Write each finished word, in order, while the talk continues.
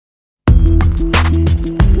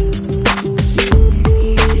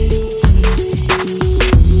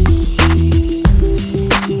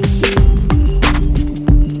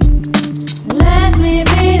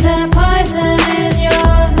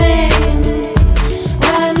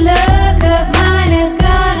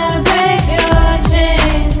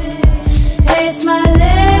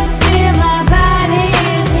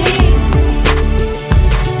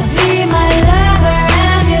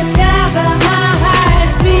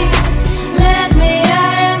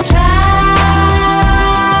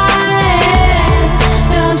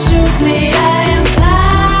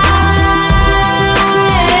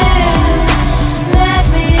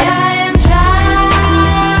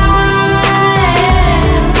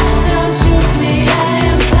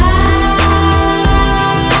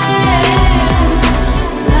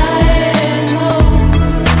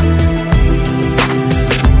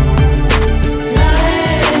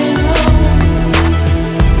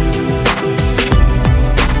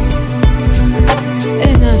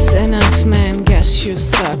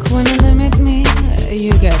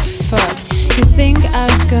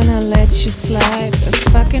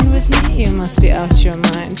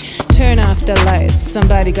Turn off the lights,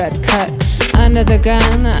 somebody got cut. Under the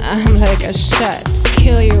gun, I'm like a shot.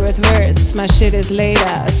 Kill you with words, my shit is laid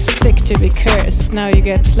out. Sick to be cursed, now you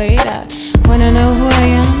get played out. Wanna know who I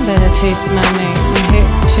am? Better taste my name. I'm hip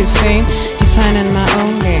to fame, defining my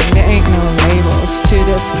own game. There ain't no labels to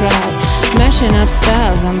describe. Mashing up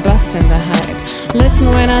styles, I'm busting the hype. Listen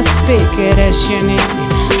when I speak, it is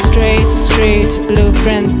unique. Straight street,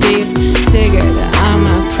 blueprint deep. Dig it, I'm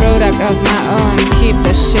a product of my own. Keep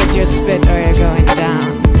the shit you spit or you're going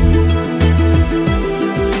down.